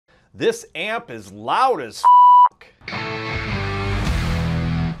This amp is loud as f***.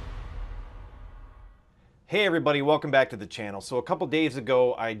 Hey everybody, welcome back to the channel. So a couple days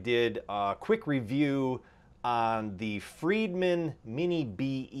ago I did a quick review on the Friedman Mini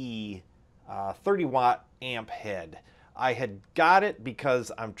BE 30 watt amp head. I had got it because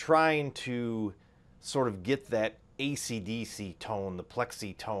I'm trying to sort of get that AC/DC tone, the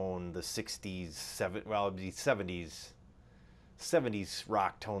plexi tone, the 60s, well, it'd be 70s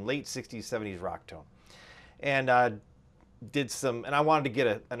rock tone, late 60s, 70s rock tone. And did some, and I wanted to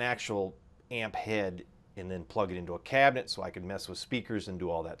get an actual amp head and then plug it into a cabinet so I could mess with speakers and do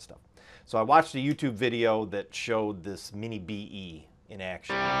all that stuff. So I watched a YouTube video that showed this Mini BE in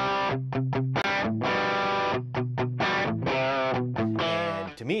action. And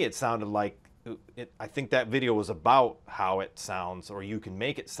to me it sounded like, I think that video was about how it sounds, or you can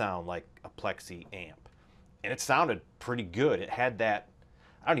make it sound like a plexi amp. And it sounded pretty good. It had that,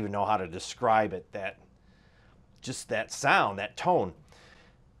 I don't even know how to describe it, just that sound, that tone.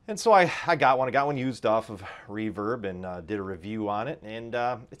 And so I got one. I got one used off of Reverb and did a review on it. And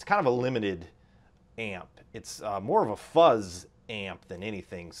it's kind of a limited amp. It's more of a fuzz amp than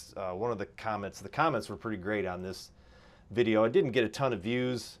anything. One of the comments were pretty great on this video. It didn't get a ton of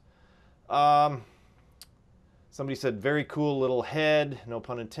views. Somebody said, very cool little head, no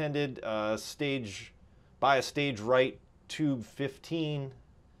pun intended. Buy a stage right tube 15,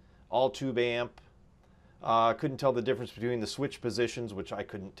 all tube amp. Couldn't tell the difference between the switch positions, which I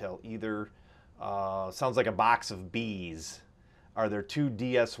couldn't tell either. Sounds like a box of bees. Are there two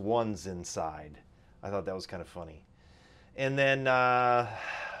DS1s inside? I thought that was kind of funny. And then,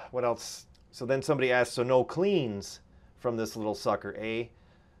 what else? So then somebody asked, so no cleans from this little sucker, eh?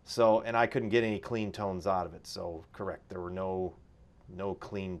 So, and I couldn't get any clean tones out of it. So correct, there were no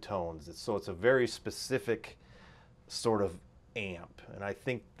clean tones. So it's a very specific sort of amp. And I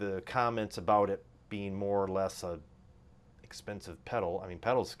think the comments about it being more or less a expensive pedal. I mean,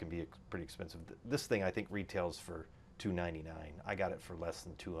 pedals can be pretty expensive. This thing I think retails for $299. I got it for less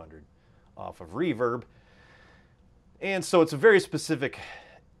than $200 off of Reverb. And so it's a very specific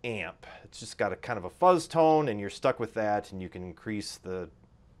amp. It's just got a kind of a fuzz tone, and you're stuck with that, and you can increase the,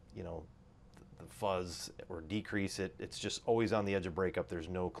 you know, the fuzz or decrease it. It's just always on the edge of breakup. There's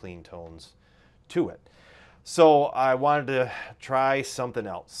no clean tones to it. So I wanted to try something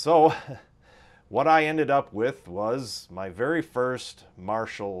else. So what I ended up with was my very first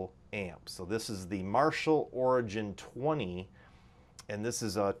Marshall amp. So this is the Marshall Origin 20, and this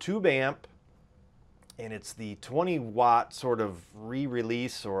is a tube amp, and it's the 20 watt sort of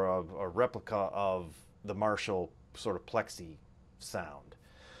re-release or a replica of the Marshall sort of plexi sound.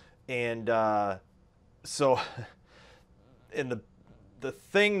 And so, and the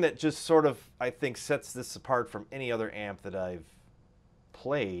thing that just sort of, I think, sets this apart from any other amp that I've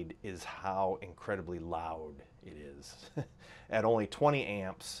played is how incredibly loud it is. At only 20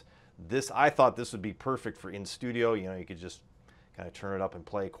 amps, I thought this would be perfect for in studio. You know, you could just kind of turn it up and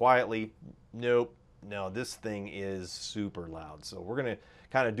play quietly. Nope, no, this thing is super loud. So we're gonna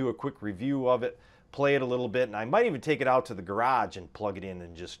kind of do a quick review of it, play it a little bit, and I might even take it out to the garage and plug it in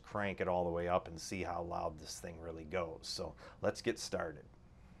and just crank it all the way up and see how loud this thing really goes. So let's get started.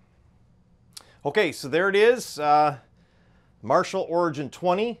 Okay, so there it is. Marshall Origin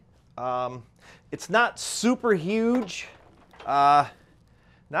 20. It's not super huge, not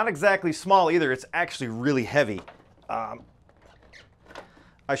exactly small either. It's actually really heavy. I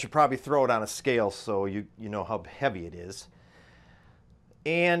should probably throw it on a scale so you know how heavy it is.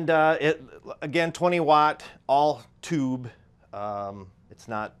 And it, again, 20 watt, all tube. It's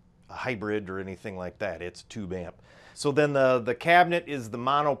not a hybrid or anything like that. It's a tube amp. So then the cabinet is the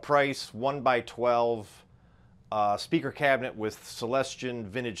Monoprice 1x12 speaker cabinet with Celestion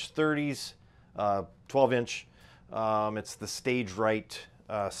Vintage 30s, 12-inch. It's the Stage Right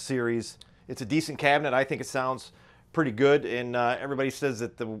series. It's a decent cabinet. I think it sounds pretty good, and everybody says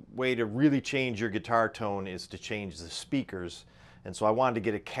that the way to really change your guitar tone is to change the speakers. And so I wanted to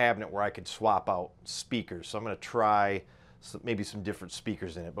get a cabinet where I could swap out speakers. So I'm going to try maybe some different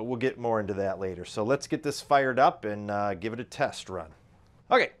speakers in it, but we'll get more into that later. So let's get this fired up and give it a test run.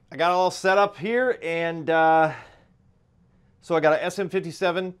 Okay, I got it all set up here, and so I got a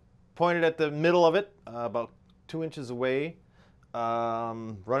SM57 pointed at the middle of it, about 2 inches away,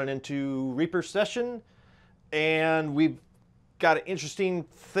 running into Reaper Session, and we've got an interesting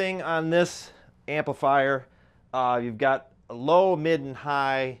thing on this amplifier. You've got a low, mid, and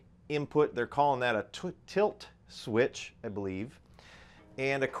high input. They're calling that a tilt switch, I believe.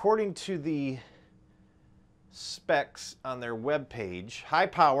 And according to the specs on their web page, high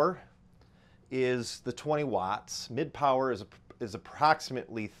power is the 20 watts, mid power is is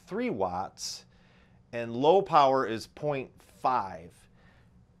approximately 3 watts, and low power is 0.5.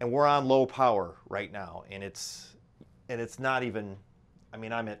 And we're on low power right now, and it's not even, I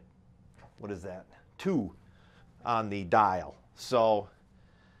mean, I'm at, what is that, 2 on the dial. So,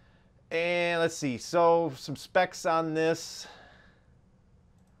 and let's see, so some specs on this.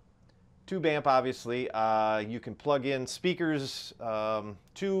 Tube amp, obviously. You can plug in speakers,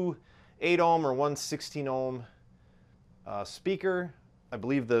 2 8-ohm or 1 16-ohm speaker. I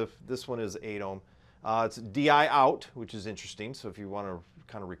believe this one is 8-ohm. It's DI out, which is interesting. So if you want to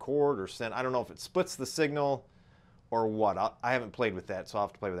kind of record or send, I don't know if it splits the signal or what. I haven't played with that, so I'll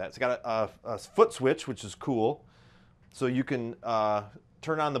have to play with that. It's got a foot switch, which is cool. So you can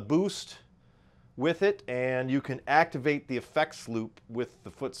turn on the boost with it, and you can activate the effects loop with the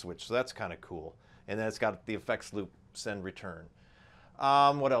foot switch. So that's kind of cool. And then it's got the effects loop send return.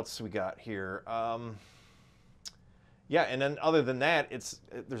 What else we got here? Yeah, and then other than that,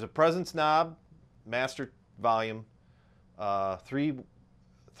 there's a presence knob, master volume, 3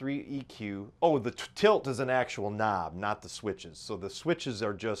 EQ. Oh, the tilt is an actual knob, not the switches. So the switches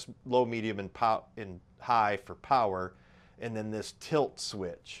are just low, medium, and high for power, and then this tilt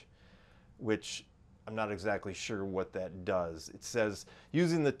switch, which I'm not exactly sure what that does. It says,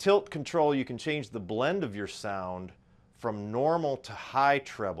 using the tilt control, you can change the blend of your sound from normal to high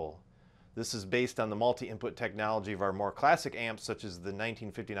treble. This is based on the multi-input technology of our more classic amps, such as the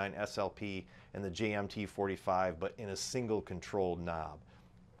 1959 SLP and the JMT45, but in a single controlled knob.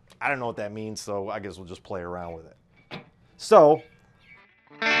 I don't know what that means, so I guess we'll just play around with it. So,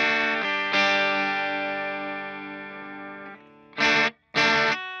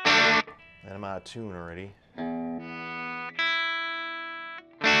 and I'm out of tune already.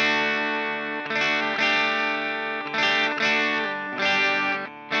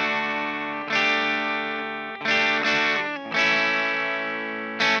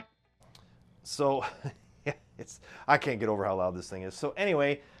 So, yeah, I can't get over how loud this thing is. So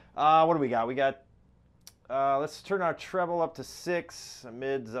anyway, what do we got? We got, let's turn our treble up to 6,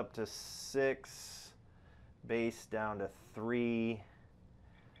 mids up to 6, bass down to 3,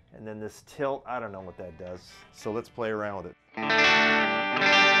 and then this tilt, I don't know what that does. So let's play around with it.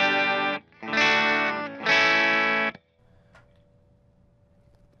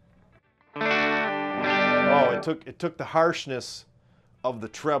 Oh, it took the harshness of the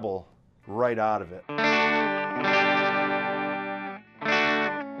treble right out of it.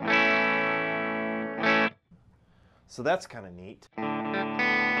 So that's kind of neat.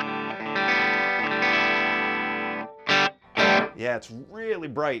 Yeah, it's really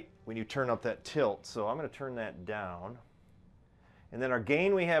bright when you turn up that tilt. So I'm going to turn that down. And then our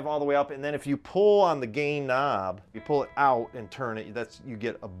gain we have all the way up. And then if you pull on the gain knob, you pull it out and turn it, you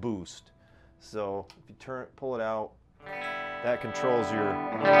get a boost. So if you pull it out, that controls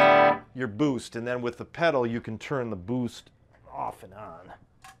your boost. And then with the pedal, you can turn the boost off and on.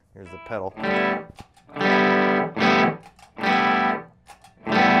 Here's the pedal.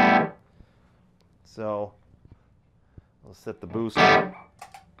 So I'll set the boost. Yeah,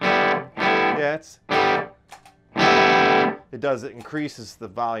 it does. It increases the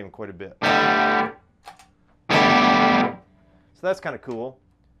volume quite a bit. So that's kind of cool.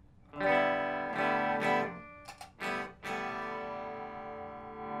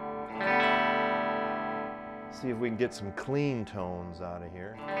 See if we can get some clean tones out of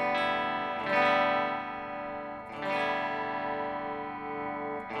here.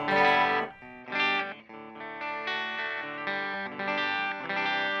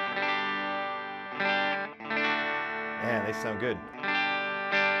 Man, they sound good.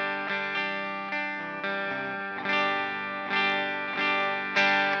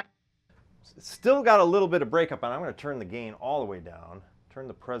 It's still got a little bit of breakup on it. I'm going to turn the gain all the way down, turn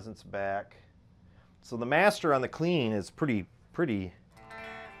the presence back. So the master on the clean is pretty. So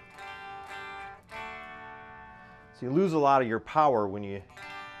you lose a lot of your power when you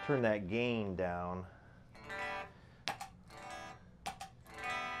turn that gain down.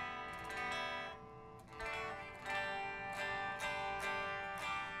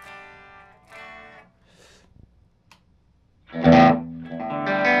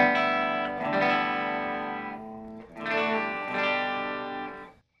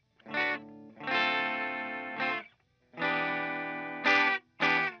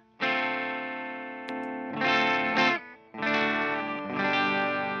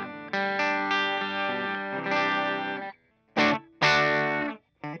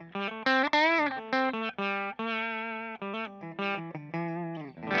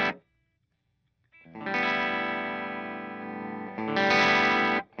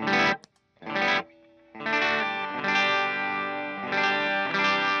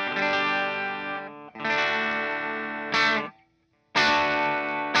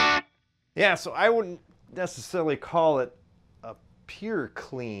 Yeah, so I wouldn't necessarily call it a pure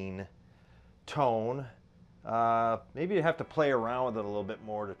clean tone. Maybe you have to play around with it a little bit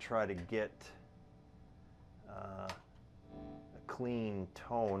more to try to get a clean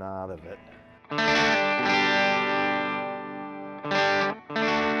tone out of it.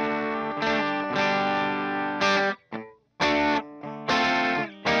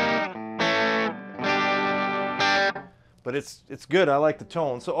 But it's good. I like the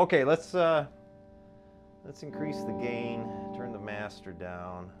tone. So okay, let's increase the gain, turn the master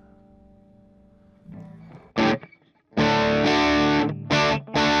down.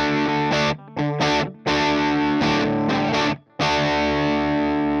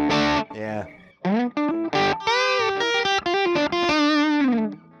 Yeah.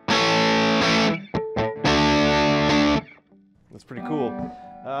 That's pretty cool.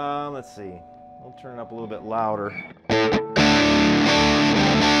 Let's see. I'll turn it up a little bit louder.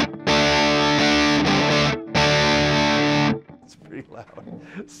 It's pretty loud.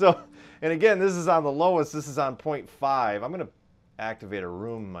 So, and again, this is on the lowest. This is on 0.5. I'm going to activate a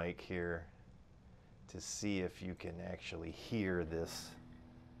room mic here to see if you can actually hear this.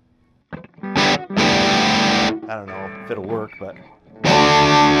 I don't know if it'll work, but...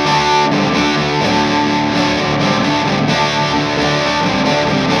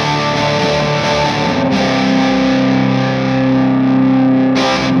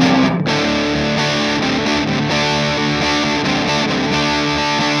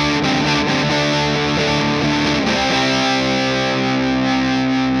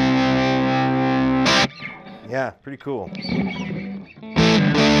 Yeah, pretty cool.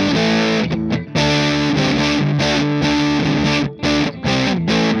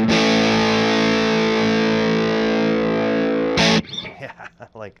 Yeah,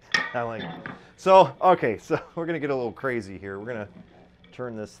 I like. So, okay, so we're gonna get a little crazy here. We're gonna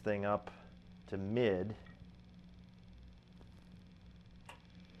turn this thing up to mid.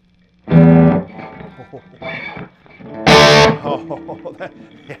 Oh,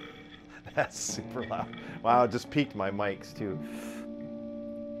 yeah, that's super loud. Wow, it just peaked my mics too.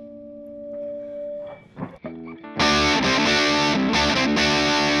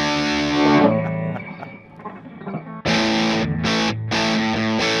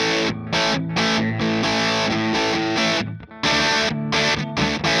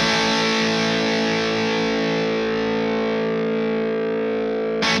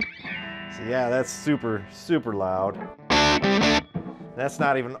 So yeah, that's super, super loud. That's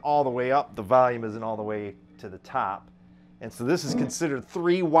not even all the way up. The volume isn't all the way to the top. And so this is considered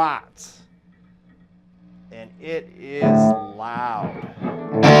 3 watts. And it is loud.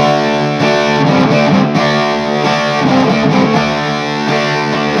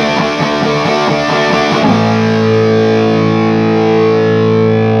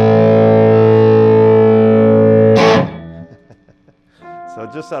 So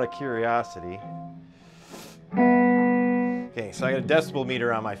just out of curiosity. Okay, so I got a decibel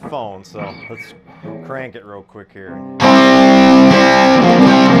meter on my phone, so let's crank it real quick here.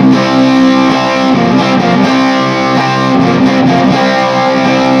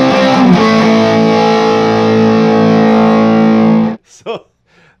 So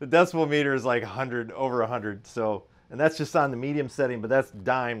the decibel meter is like 100, over 100. So, and that's just on the medium setting, but that's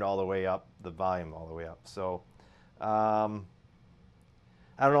dimed all the way up, the volume all the way up. So, I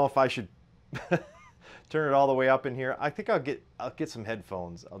don't know if I should turn it all the way up in here. I think I'll get some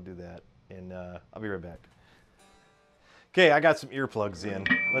headphones. I'll do that, and I'll be right back. Okay, I got some earplugs in.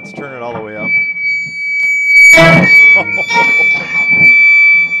 Let's turn it all the way up.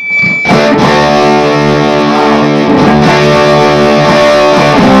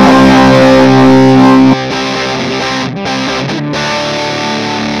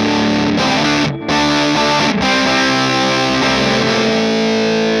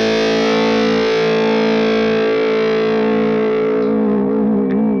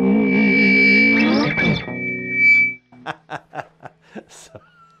 So,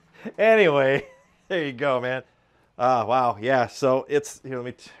 anyway, there you go, man. Wow, yeah, so it's, here, let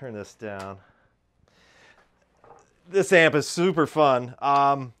me turn this down. This amp is super fun.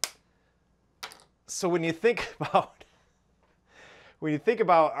 So when you think about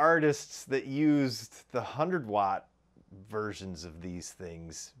artists that used the 100-watt versions of these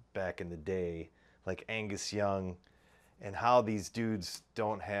things back in the day, like Angus Young, and how these dudes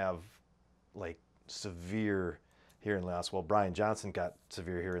don't have like severe hearing loss. Well, Brian Johnson got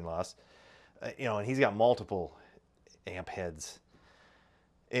severe hearing loss, you know, and he's got multiple amp heads.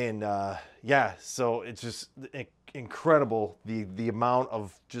 And yeah, so it's just incredible the amount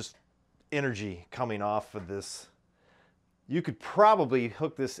of just energy coming off of this, you could probably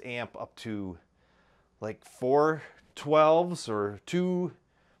hook this amp up to like 4 12s or 2,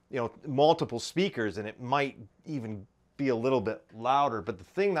 multiple speakers, and it might even be a little bit louder. But the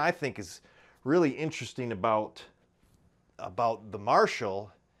thing that I think is really interesting about the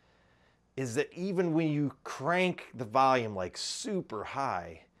Marshall is that even when you crank the volume like super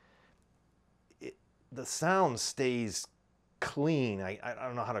high, the sound stays clean. I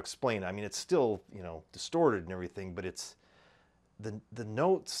don't know how to explain it. I mean, it's still, distorted and everything, but it's the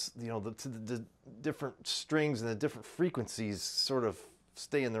notes, the different strings and the different frequencies sort of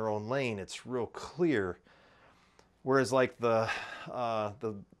stay in their own lane. It's real clear. Whereas like the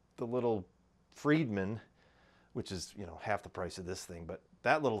little Friedman, which is, half the price of this thing, but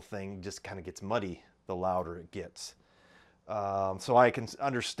that little thing just kind of gets muddy the louder it gets. So I can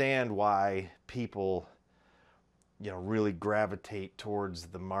understand why people, really gravitate towards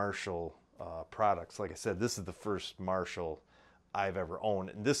the Marshall products. Like I said, this is the first Marshall I've ever owned,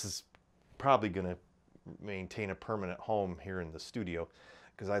 and this is probably going to maintain a permanent home here in the studio,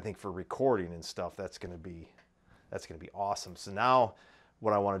 because I think for recording and stuff, that's going to be awesome. So now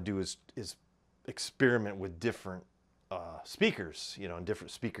what I want to do is experiment with different speakers, and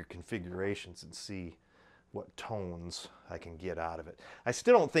different speaker configurations, and see what tones I can get out of it. I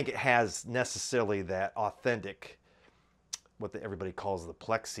still don't think it has necessarily that authentic, what everybody calls the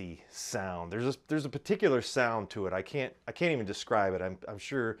plexi sound. There's a particular sound to it. I can't even describe it. I'm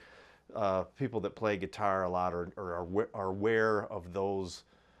sure people that play guitar a lot or are aware of those,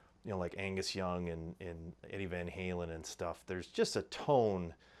 like Angus Young and Eddie Van Halen and stuff. There's just a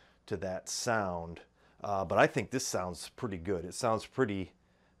tone to that sound. But I think this sounds pretty good. It sounds pretty...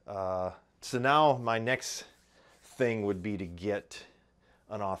 So now my next thing would be to get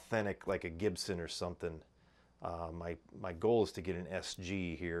an authentic, like a Gibson or something. My goal is to get an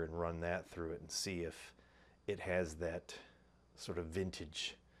SG here and run that through it and see if it has that sort of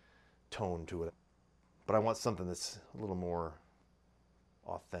vintage tone to it. But I want something that's a little more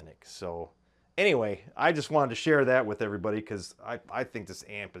authentic. So anyway, I just wanted to share that with everybody, because I think this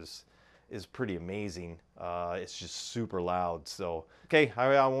amp is pretty amazing. It's just super loud. So, okay,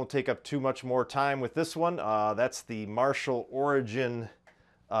 I won't take up too much more time with this one. That's the Marshall Origin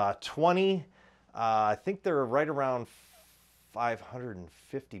 20. I think they're right around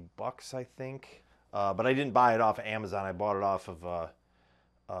 $550, I think. But I didn't buy it off of Amazon. I bought it off of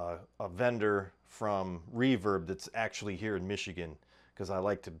a vendor from Reverb that's actually here in Michigan, because I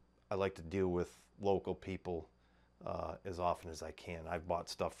like to deal with local people as often as I can. I've bought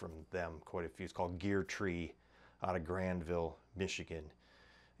stuff from them, quite a few. It's called Gear Tree out of Grandville, Michigan,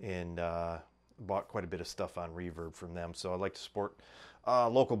 and bought quite a bit of stuff on Reverb from them. So I like to support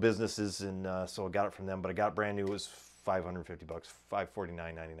local businesses, and so I got it from them. But I got it brand new. It was $550,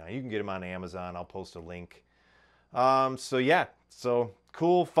 $549.99. You can get them on Amazon. I'll post a link. So yeah, so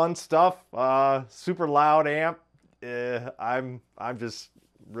cool, fun stuff. Super loud amp. I'm just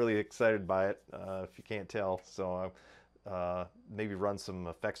really excited by it, if you can't tell. So maybe run some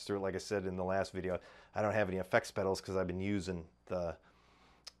effects through it. Like I said in the last video, I don't have any effects pedals because I've been using the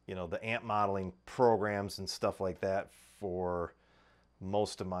amp modeling programs and stuff like that for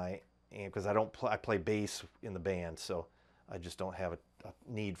most of my amp, because I play bass in the band, so I just don't have a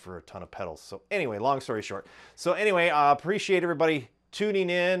need for a ton of pedals. So anyway, long story short. So anyway, appreciate everybody tuning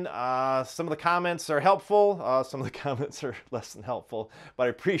in. Some of the comments are helpful. Some of the comments are less than helpful, but I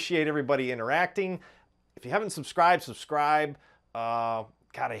appreciate everybody interacting. If you haven't subscribed, subscribe. God,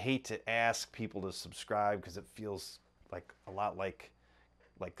 I hate to ask people to subscribe because it feels like a lot like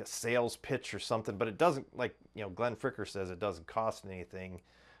a sales pitch or something, but it doesn't, like, Glenn Fricker says, it doesn't cost anything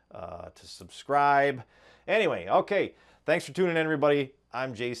to subscribe. Anyway, okay. Thanks for tuning in, everybody.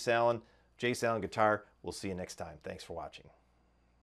 I'm Jay Salen, Jay Salen Guitar. We'll see you next time. Thanks for watching.